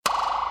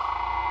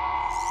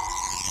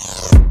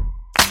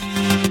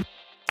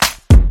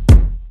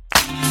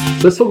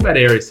Let's talk about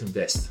areas to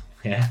invest,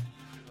 yeah,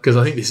 because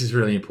I think this is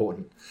really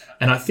important.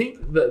 And I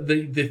think that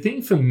the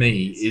thing for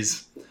me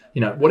is,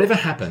 whatever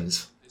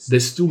happens,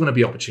 there's still going to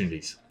be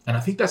opportunities. And I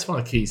think that's one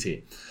of the keys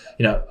here.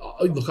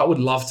 Look, I would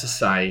love to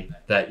say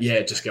that,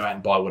 just go out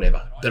and buy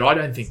whatever. But I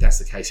don't think that's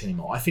the case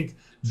anymore. I think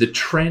the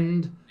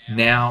trend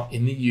now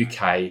in the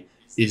UK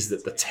is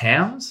that the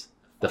towns,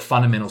 the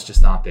fundamentals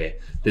just aren't there.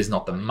 There's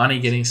not the money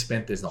getting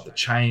spent. There's not the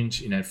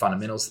change,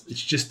 fundamentals.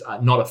 It's just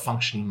not a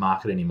functioning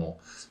market anymore.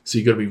 So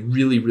you've got to be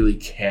really, really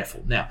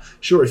careful. Now,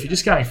 sure, if you're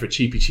just going for a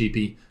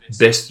cheapy,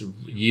 best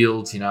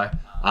yields,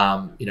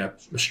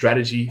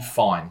 strategy,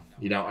 fine.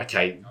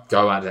 Okay,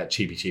 go out of that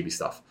cheapy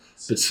stuff.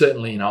 But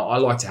certainly, I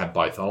like to have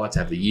both. I like to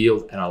have the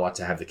yield and I like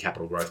to have the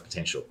capital growth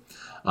potential.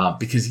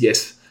 Because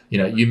yes,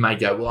 you may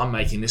go, well, I'm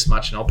making this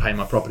much and I'll pay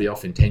my property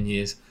off in 10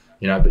 years,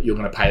 but you're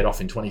going to pay it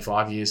off in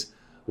 25 years.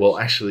 Well,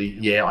 actually,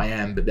 yeah, I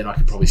am, but then I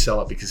could probably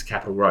sell it because of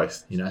capital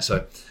growth,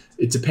 So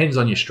it depends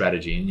on your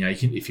strategy. And,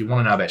 if you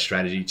want to know about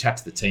strategy, chat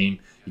to the team.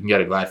 You can go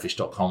to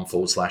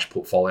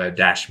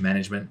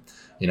gladfish.com/portfolio-management,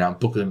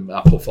 book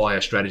a portfolio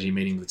strategy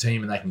meeting with the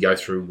team and they can go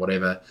through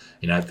whatever,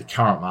 the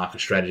current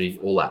market strategy,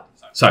 all that.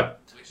 So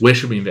where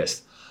should we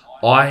invest?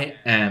 I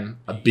am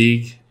a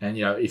big, and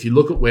if you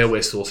look at where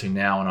we're sourcing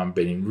now, and I'm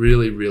being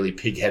really, really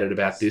pig-headed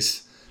about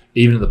this,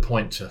 even to the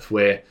point of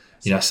where,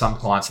 some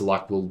clients are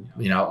like, well,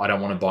 I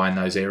don't want to buy in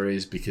those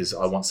areas because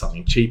I want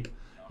something cheap,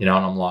 and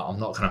I'm like, I'm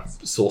not going to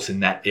source in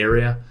that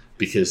area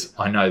because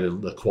I know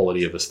the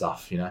quality of the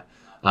stuff,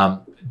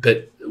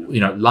 But,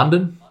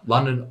 London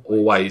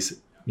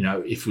always,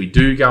 if we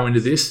do go into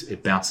this,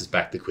 it bounces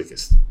back the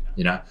quickest,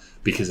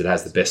 because it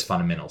has the best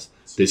fundamentals.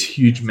 There's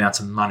huge amounts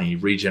of money,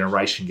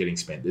 regeneration getting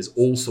spent. There's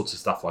all sorts of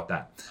stuff like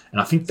that.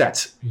 And I think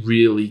that's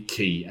really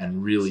key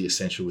and really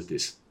essential with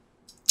this.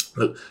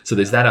 Look, so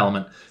there's that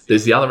element.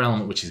 There's the other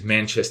element, which is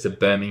Manchester,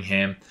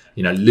 Birmingham,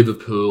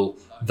 Liverpool,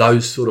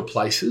 those sort of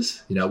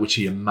places, which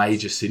are your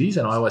major cities.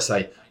 And I always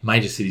say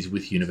major cities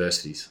with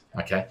universities,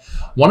 okay?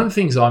 One of the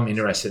things I'm one of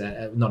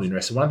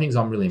the things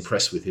I'm really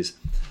impressed with is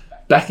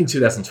back in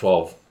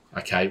 2012,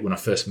 okay, when I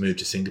first moved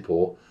to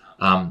Singapore,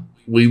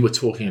 we were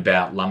talking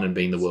about London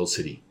being the world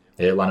city.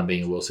 Yeah, London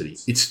being a world city.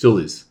 It still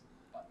is.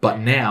 But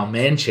now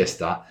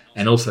Manchester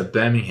and also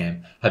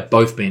Birmingham have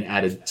both been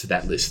added to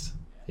that list.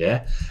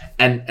 Yeah.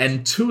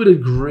 And to a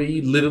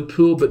degree,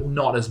 Liverpool, but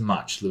not as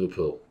much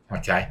Liverpool.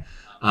 Okay.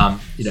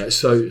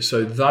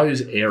 So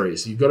those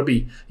areas, you've got to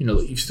be,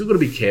 you've still got to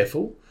be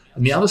careful.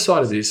 And the other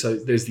side of this, so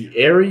there's the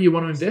area you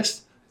want to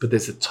invest, but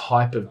there's the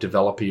type of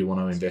developer you want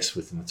to invest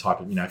with and the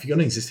type of, if you've got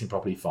an existing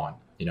property, fine,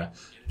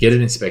 get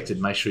it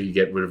inspected, make sure you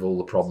get rid of all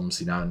the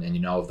problems, and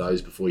you know of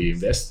those before you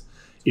invest.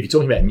 If you're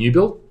talking about new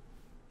build,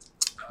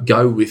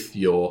 go with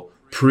your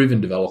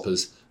proven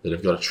developers that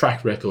have got a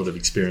track record of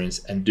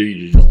experience and do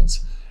your due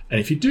diligence. And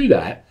if you do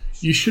that,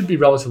 you should be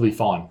relatively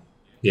fine.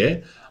 Yeah.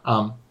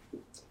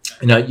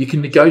 You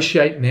can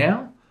negotiate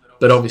now,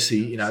 but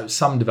obviously,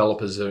 some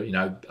developers are,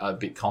 a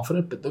bit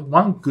confident. But the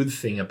one good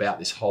thing about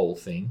this whole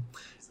thing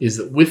is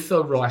that with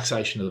the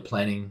relaxation of the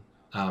planning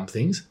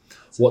things,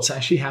 what's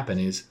actually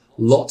happened is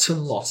lots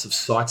and lots of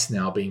sites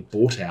now are being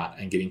bought out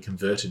and getting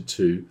converted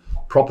to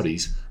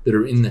properties that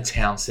are in the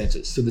town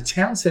centres. So the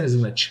town centres are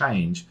going to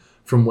change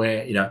from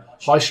where,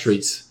 high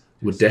streets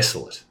were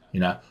desolate,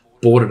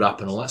 boarded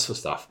up and all that sort of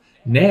stuff.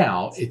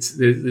 Now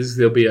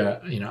there'll be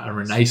a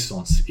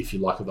renaissance, if you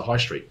like, of the high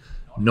street.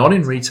 Not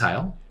in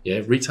retail.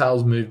 Yeah,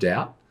 retail's moved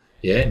out.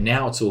 Yeah,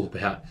 now it's all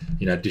about,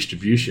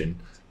 distribution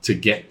to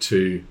get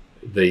to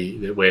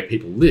the where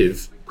people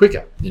live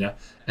quicker,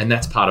 and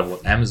that's part of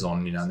what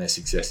Amazon, and their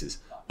success is.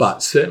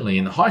 But certainly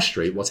in the high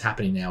street, what's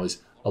happening now is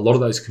a lot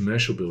of those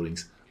commercial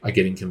buildings are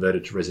getting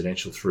converted to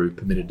residential through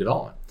permitted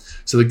development.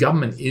 So the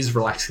government is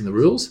relaxing the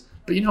rules,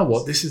 but you know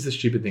what? This is the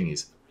stupid thing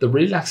is the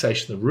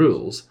relaxation of the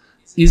rules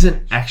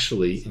isn't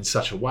actually in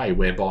such a way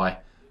whereby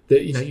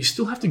that, you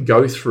still have to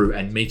go through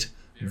and meet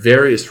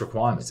various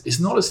requirements.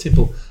 It's not as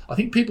simple. I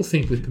think people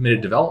think with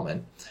permitted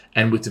development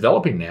and with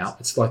developing now,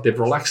 it's like they've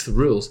relaxed the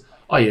rules.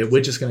 Oh yeah,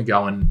 we're just going to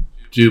go and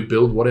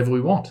build whatever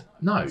we want.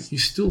 No, you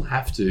still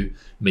have to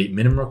meet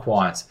minimum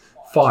requirements,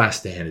 fire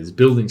standards,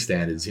 building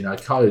standards,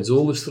 codes,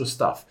 all this sort of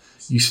stuff.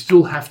 You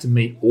still have to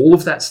meet all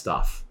of that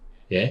stuff.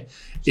 Yeah.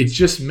 It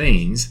just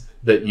means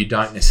that you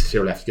don't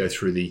necessarily have to go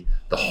through the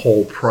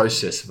whole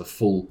process of a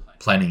full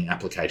planning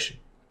application.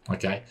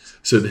 Okay.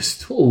 So there's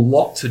still a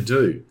lot to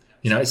do.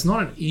 It's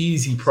not an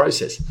easy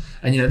process.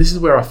 And, this is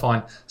where I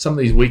find some of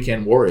these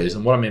weekend warriors.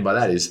 And what I mean by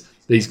that is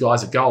these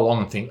guys that go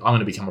along and think, I'm going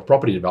to become a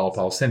property developer.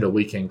 I'll send a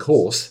weekend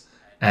course.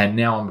 And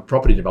now I'm a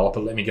property developer.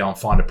 Let me go and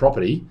find a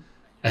property.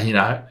 And,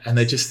 and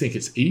they just think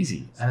it's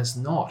easy. And it's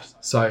not.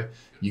 So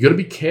you got to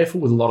be careful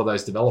with a lot of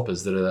those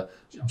developers that are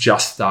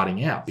just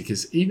starting out,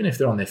 because even if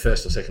they're on their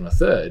first or second or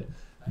third,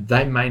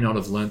 they may not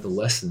have learned the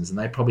lessons and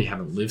they probably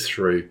haven't lived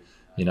through,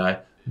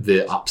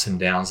 the ups and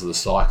downs of the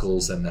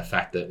cycles and the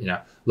fact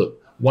that,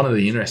 look, one of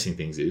the interesting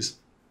things is,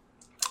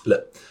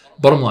 look,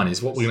 bottom line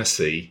is what we're going to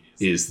see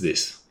is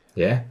this,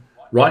 yeah?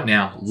 Right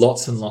now,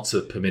 lots and lots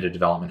of permitted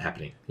development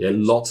happening. Yeah,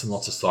 lots and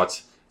lots of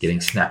sites getting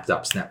snapped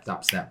up.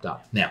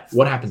 Now,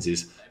 what happens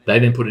is they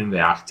then put it into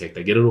the architect,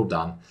 they get it all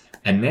done,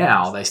 and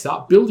now they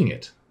start building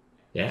it.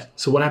 Yeah.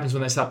 So what happens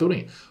when they start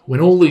building it?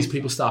 When all these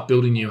people start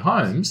building new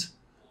homes,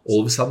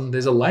 all of a sudden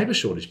there's a labour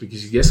shortage,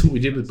 because guess what we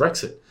did with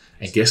Brexit?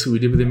 And guess what we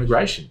did with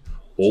immigration?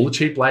 All the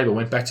cheap labour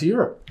went back to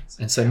Europe.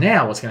 And so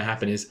now what's going to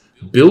happen is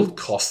build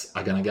costs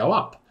are going to go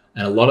up.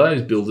 And a lot of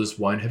those builders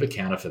won't have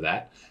accounted for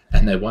that,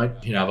 and they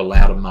won't, have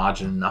allowed a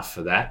margin enough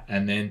for that.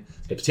 And then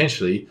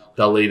potentially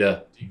they'll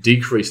either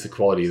decrease the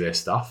quality of their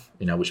stuff,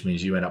 which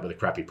means you end up with a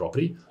crappy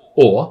property,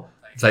 or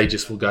they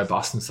just will go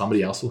bust and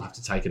somebody else will have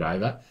to take it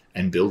over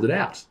and build it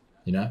out.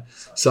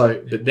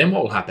 So, but then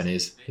what will happen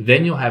is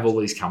then you'll have all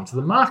these come to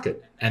the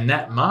market, and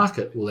that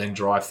market will then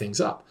drive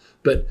things up.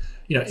 But,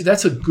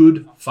 that's a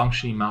good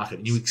functioning market,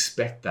 and you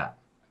expect that.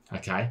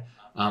 Okay.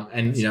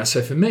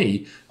 So for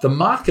me, the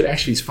market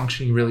actually is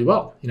functioning really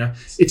well.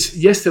 It's,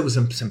 yes, there was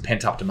some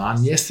pent up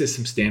demand. Yes, there's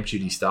some stamp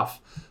duty stuff,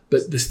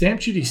 but the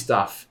stamp duty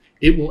stuff,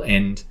 it will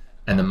end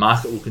and the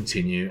market will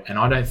continue. And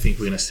I don't think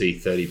we're going to see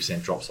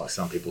 30% drops like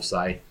some people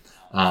say.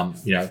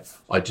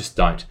 I just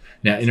don't.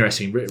 Now,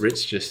 interesting,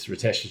 Ritesh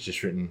has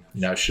just written,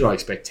 should I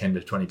expect 10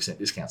 to 20%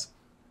 discounts?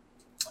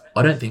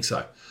 I don't think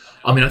so.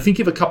 I think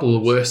if a couple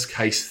of the worst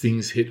case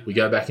things hit, we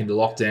go back into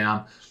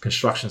lockdown,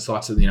 construction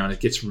sites, and it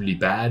gets really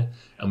bad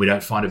and we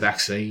don't find a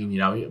vaccine,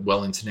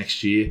 well into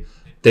next year,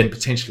 then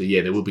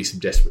potentially, there will be some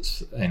desperate,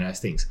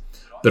 things.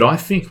 But I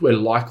think we're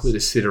likely to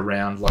sit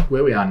around, like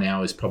where we are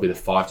now is probably the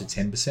 5 to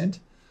 10%,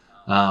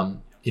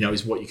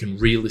 is what you can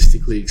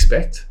realistically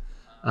expect.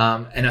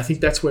 And I think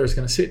that's where it's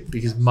going to sit,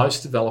 because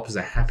most developers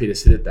are happy to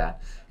sit at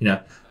that.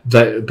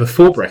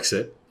 Before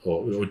Brexit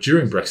or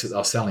during Brexit, they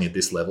were selling at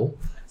this level.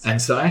 And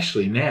so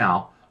actually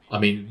now,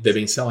 they've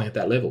been selling at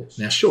that level.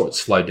 Now, sure, it's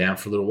slowed down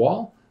for a little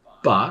while,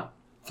 but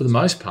for the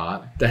most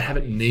part, they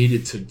haven't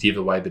needed to give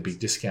away the big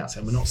discounts.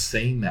 And we're not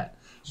seeing that,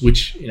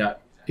 which,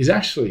 is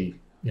actually,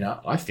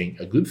 I think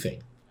a good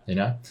thing,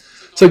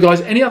 So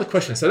guys, any other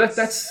questions? So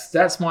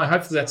that's my,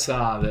 hopefully that's,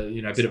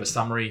 a bit of a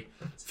summary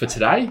for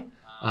today.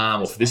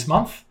 Or for this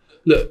month.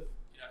 Look,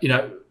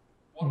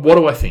 what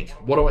do I think?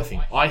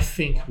 I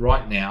think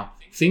right now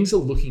things are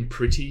looking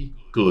pretty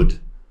good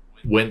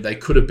when they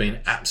could have been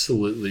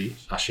absolutely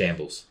a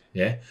shambles.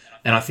 Yeah.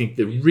 And I think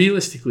that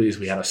realistically is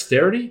we had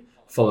austerity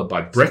followed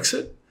by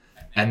Brexit.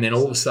 And then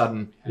all of a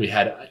sudden we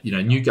had,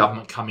 new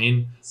government come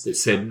in that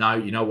said, no,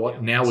 you know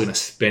what? Now we're going to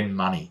spend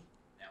money.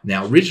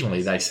 Now,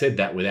 originally they said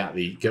that without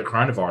the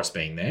coronavirus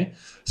being there.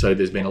 So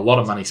there's been a lot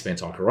of money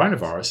spent on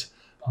coronavirus,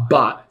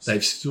 but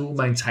they've still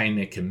maintained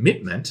their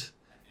commitment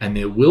and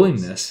their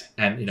willingness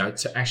and,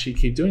 to actually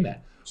keep doing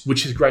that,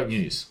 which is great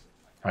news.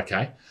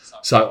 Okay.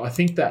 So I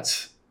think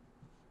that's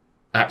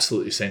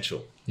absolutely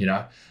essential,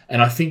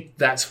 and I think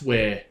that's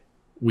where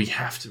we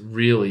have to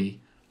really,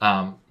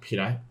 count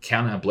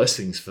our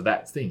blessings for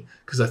that thing.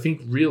 Because I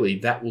think really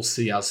that will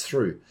see us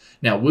through.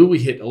 Now, will we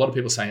hit, a lot of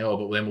people saying,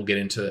 but then we'll get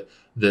into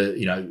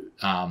the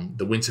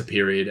winter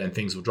period and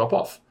things will drop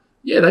off.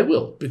 Yeah, they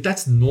will, but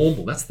that's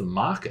normal. That's the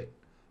market.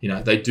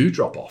 They do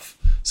drop off.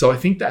 So I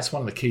think that's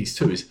one of the keys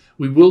too, is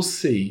we will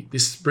see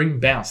this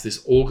spring bounce,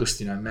 this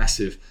August,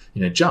 massive,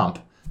 jump.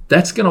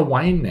 That's going to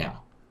wane now.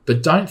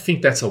 But don't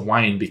think that's a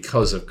wane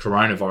because of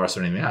coronavirus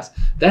or anything else.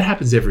 That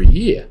happens every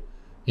year.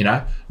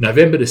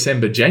 November,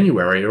 December,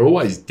 January are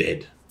always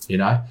dead.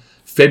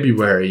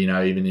 February,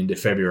 even into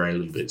February a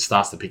little bit,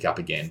 starts to pick up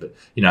again. But,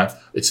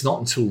 it's not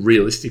until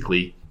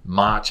realistically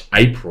March,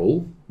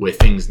 April, where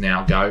things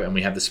now go and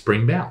we have the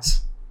spring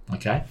bounce.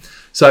 Okay.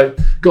 So,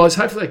 guys,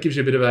 hopefully that gives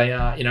you a bit of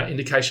a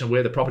indication of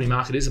where the property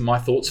market is and my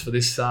thoughts for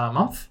this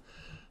month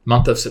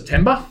of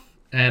September.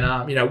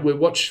 And we'll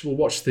watch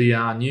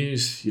the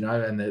news,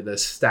 and the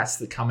stats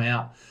that come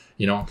out,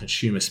 on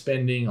consumer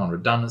spending, on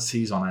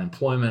redundancies, on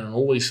unemployment, and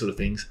all these sort of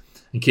things,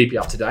 and keep you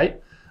up to date.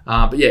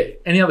 But yeah,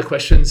 any other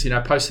questions,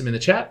 post them in the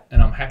chat,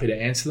 and I'm happy to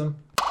answer them.